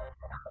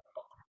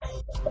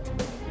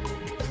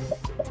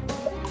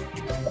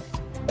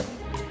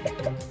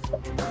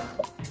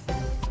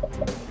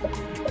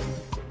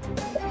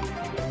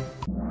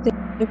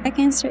 The correct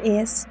answer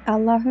is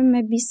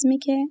Allahümme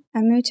bismike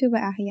amutu ve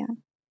ahya.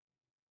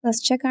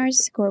 Let's check our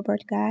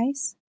scoreboard,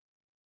 guys.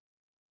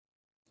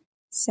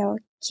 So,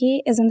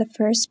 Ki is in the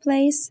first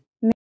place,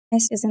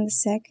 Mes is in the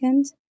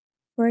second,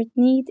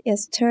 Fortnite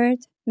is third,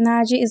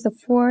 Naji is the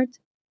fourth,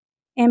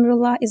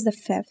 Emrullah is the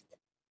fifth.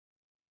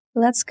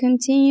 Let's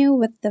continue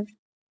with the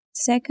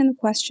second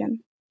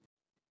question.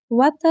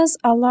 What does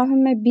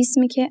Allahümme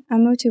bismike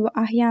amutu ve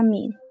ahya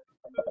mean?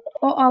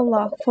 O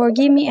Allah,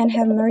 forgive me and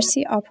have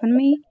mercy upon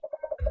me.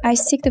 I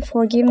seek the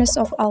forgiveness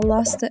of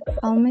Allah the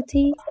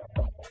Almighty.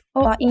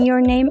 O Allah, in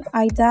your name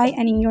I die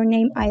and in your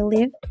name I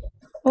live.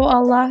 O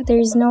Allah, there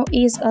is no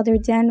ease other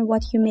than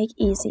what you make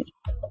easy.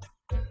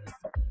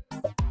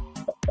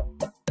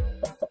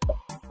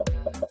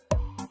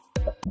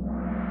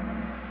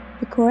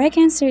 The correct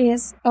answer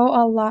is, O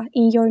Allah,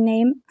 in your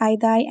name I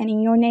die and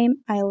in your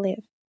name I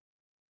live.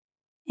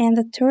 And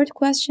the third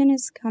question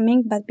is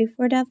coming, but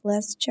before that,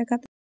 let's check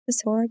out the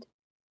sword.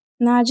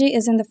 Naji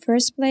is in the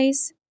first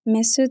place,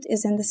 Mesut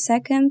is in the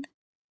second,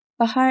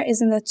 Bahar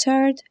is in the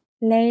third,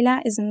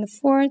 Layla is in the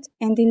fourth,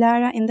 and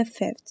Dilara in the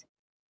fifth.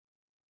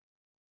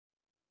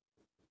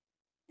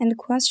 And the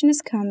question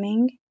is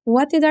coming,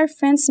 what did our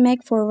friends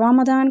make for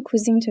Ramadan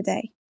cuisine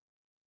today?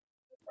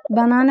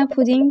 Banana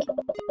pudding,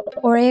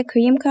 Oreo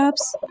cream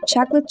cups,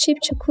 chocolate chip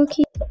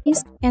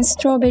cookies, and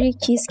strawberry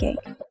cheesecake.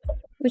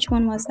 Which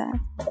one was that?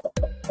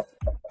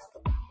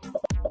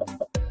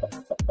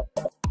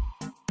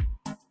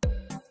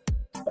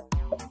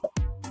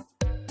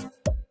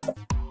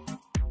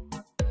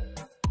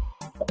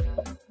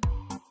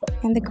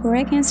 And the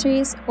correct answer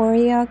is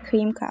Oreo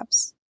cream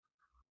cups.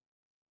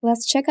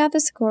 Let's check out the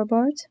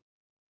scoreboard.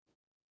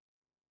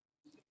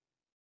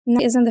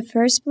 Nadia is in the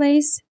first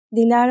place,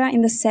 Dilara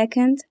in the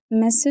second,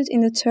 Mesut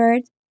in the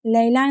third,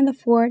 Layla in the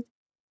fourth,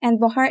 and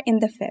Bahar in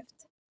the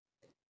fifth.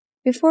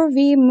 Before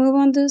we move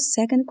on to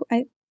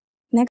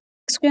next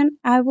question,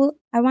 I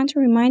want to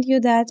remind you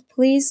that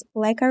please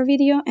like our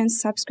video and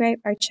subscribe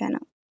our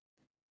channel.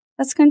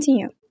 Let's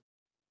continue.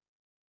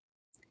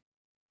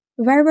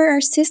 Where were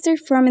our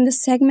sisters from in the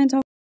segment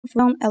of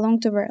Rome along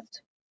the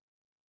world?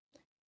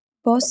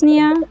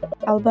 Bosnia,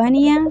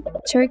 Albania,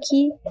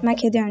 Turkey,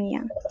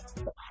 Macedonia.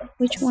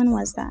 Which one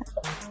was that?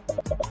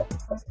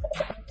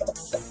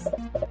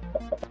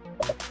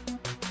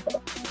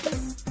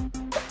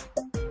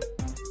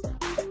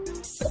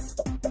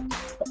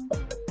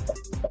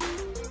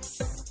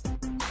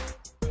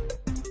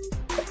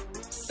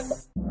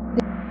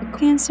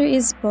 correct answer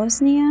is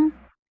Bosnia.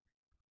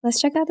 Let's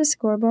check out the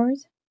scoreboard.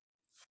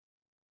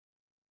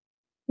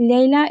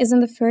 Leila is in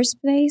the first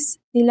place,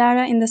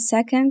 Dilara in the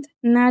second,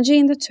 Naji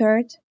in the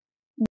third,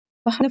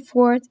 Bahar in the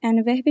fourth,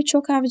 and Vehbi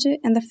Çokavcı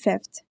in the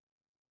fifth.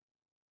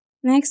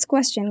 Next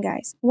question,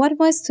 guys. What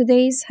was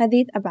today's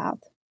hadith about?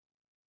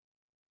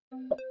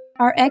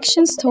 Our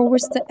actions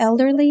towards the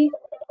elderly,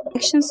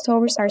 actions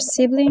towards our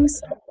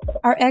siblings,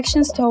 our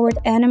actions toward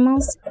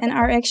animals, and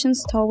our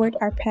actions toward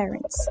our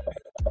parents.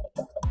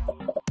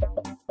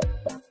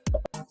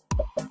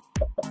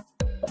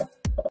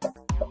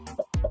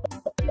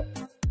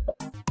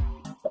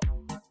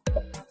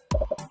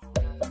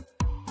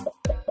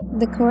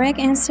 The correct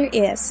answer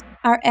is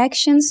our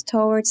actions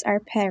towards our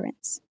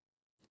parents.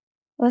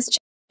 Let's check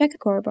the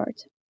scoreboard.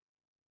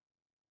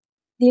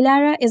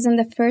 Dilara is in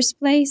the first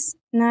place,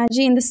 Naji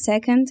in the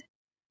second,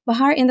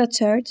 Bahar in the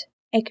third,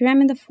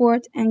 Ekrem in the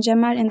fourth, and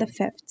Jamal in the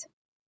fifth.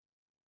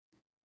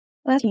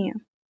 Let's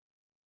continue.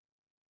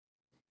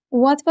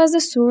 What was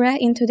the surah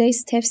in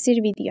today's tafsir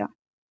video?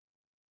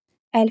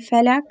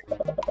 Al-Falaq,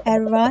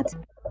 Al-Rad,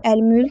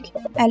 Al-Mulk,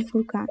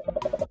 Al-Furqan.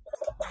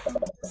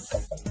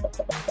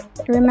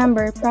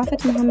 Remember,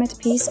 Prophet Muhammad,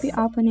 peace be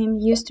upon him,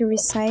 used to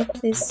recite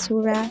this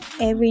surah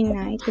every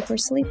night before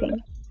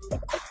sleeping.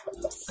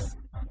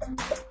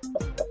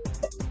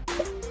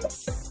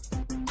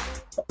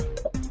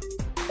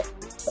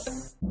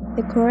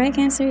 The correct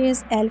answer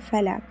is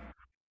Al-Falaq.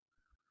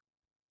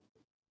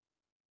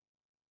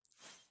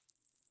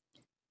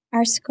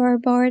 Our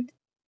scoreboard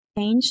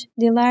change.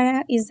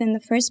 Dilara is in the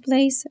first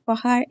place,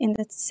 Bahar in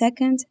the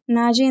second,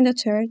 Naji in the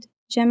third,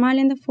 Jamal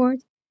in the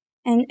fourth,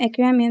 and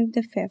Ekrem in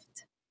the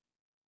fifth.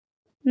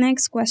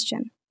 Next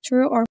question.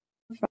 True or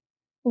false?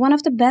 One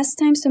of the best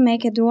times to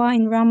make a dua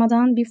in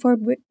Ramadan before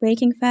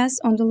breaking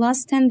fast on the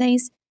last 10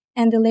 days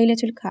and the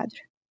Laylatul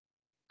Qadr.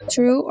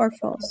 True or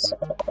false?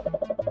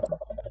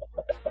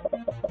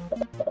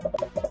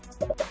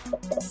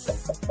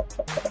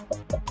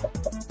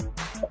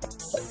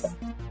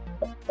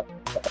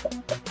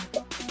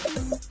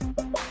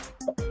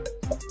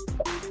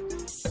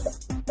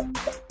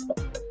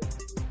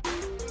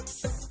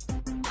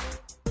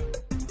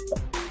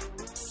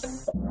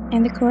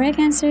 And the correct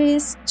answer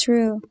is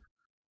true.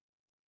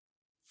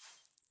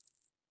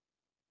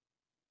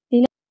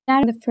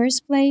 Dilara in the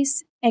first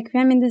place,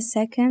 Ekrem in the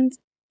second,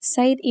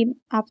 Said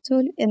ibn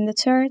Abdul in the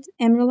third,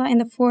 Emrullah in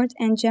the fourth,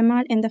 and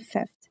Jamal in the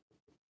fifth.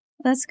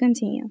 Let's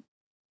continue.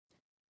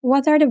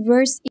 What are the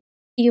worst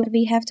evils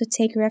we have to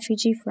take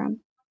refuge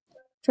from?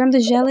 From the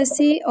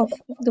jealousy of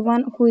the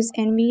one who is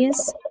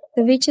envious,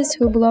 the witches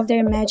who blow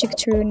their magic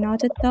through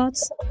noted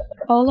thoughts,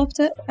 all of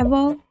the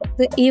above,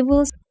 the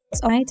evils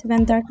of night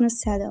when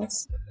darkness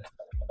settles.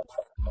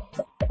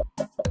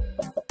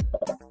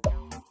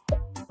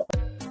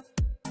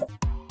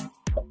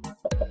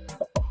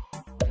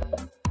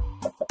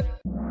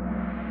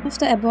 Of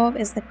the above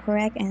is the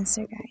correct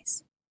answer,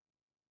 guys.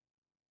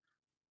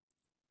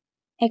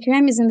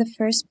 Ekrem is in the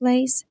first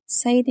place,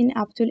 Said ibn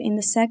Abdul in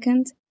the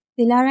second,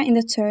 Dilara in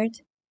the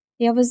third,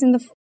 Yavuz in the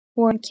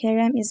fourth, and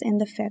Kerem is in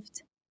the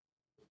fifth.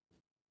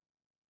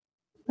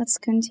 Let's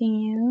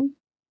continue.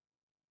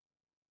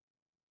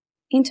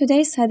 In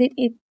today's hadith,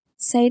 it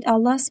said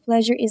Allah's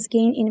pleasure is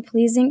gained in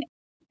pleasing,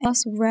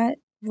 Allah's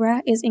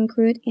wrath is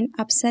incurred in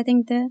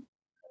upsetting the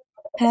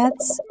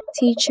pets,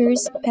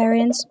 teachers,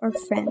 parents, or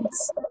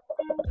friends.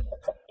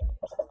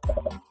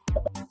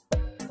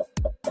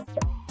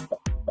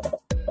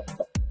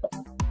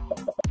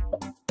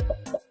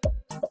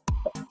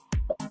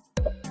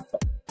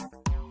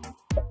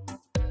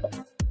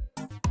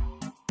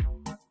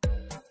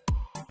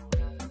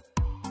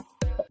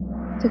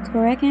 The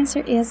correct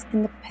answer is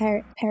in the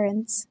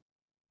parents.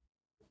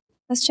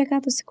 Let's check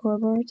out the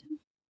scoreboard.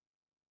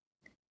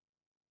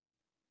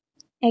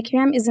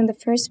 Ekrem is in the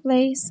first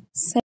place,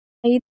 Said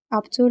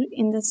Abdul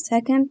in the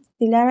second,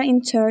 Dilara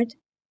in third,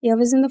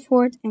 Yavuz in the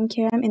fourth, and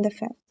Kerem in the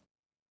fifth.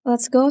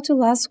 Let's go to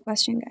last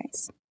question,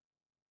 guys.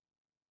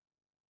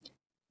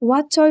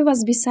 What toy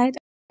was beside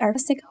our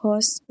plastic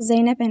host,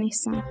 Zainab and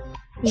Ihsan?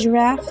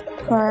 Giraffe,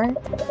 car,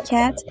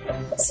 cat,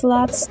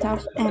 slot,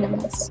 stuffed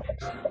animals.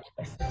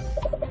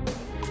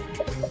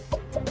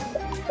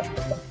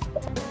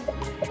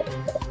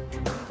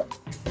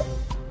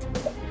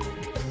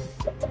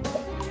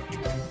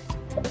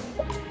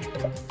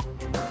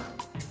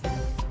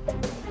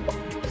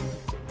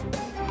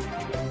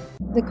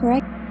 The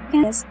correct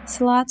answer is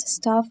slot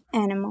stuffed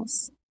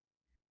animals.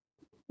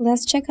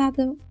 Let's check out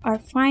our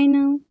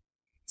final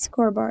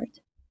scoreboard.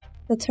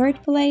 The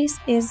third place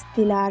is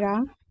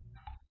Dilara,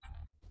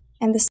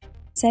 and the second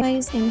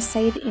place is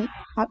Said ibn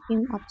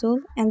Abdul,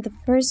 and the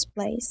first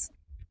place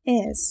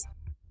is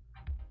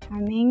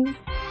coming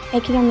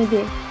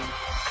Ekrem.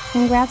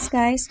 Congrats,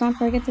 guys! Don't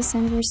forget to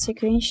send your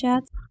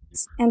screenshots,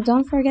 and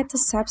don't forget to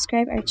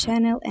subscribe our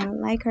channel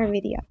and like our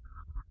video.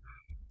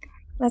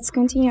 Let's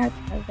continue our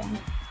program.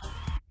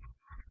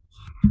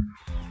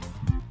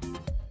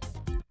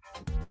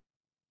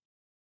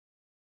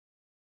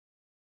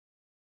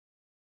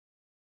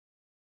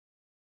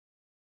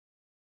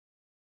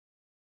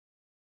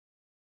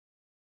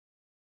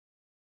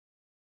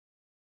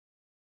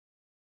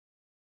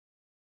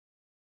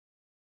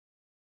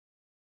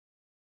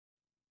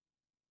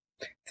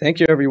 Thank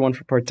you everyone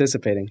for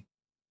participating.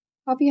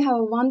 Hope you have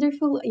a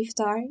wonderful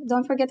iftar.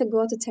 Don't forget to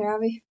go to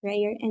Tarawih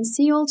prayer and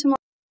see you all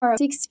tomorrow at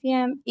 6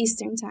 p.m.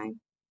 Eastern Time.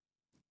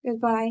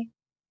 Goodbye.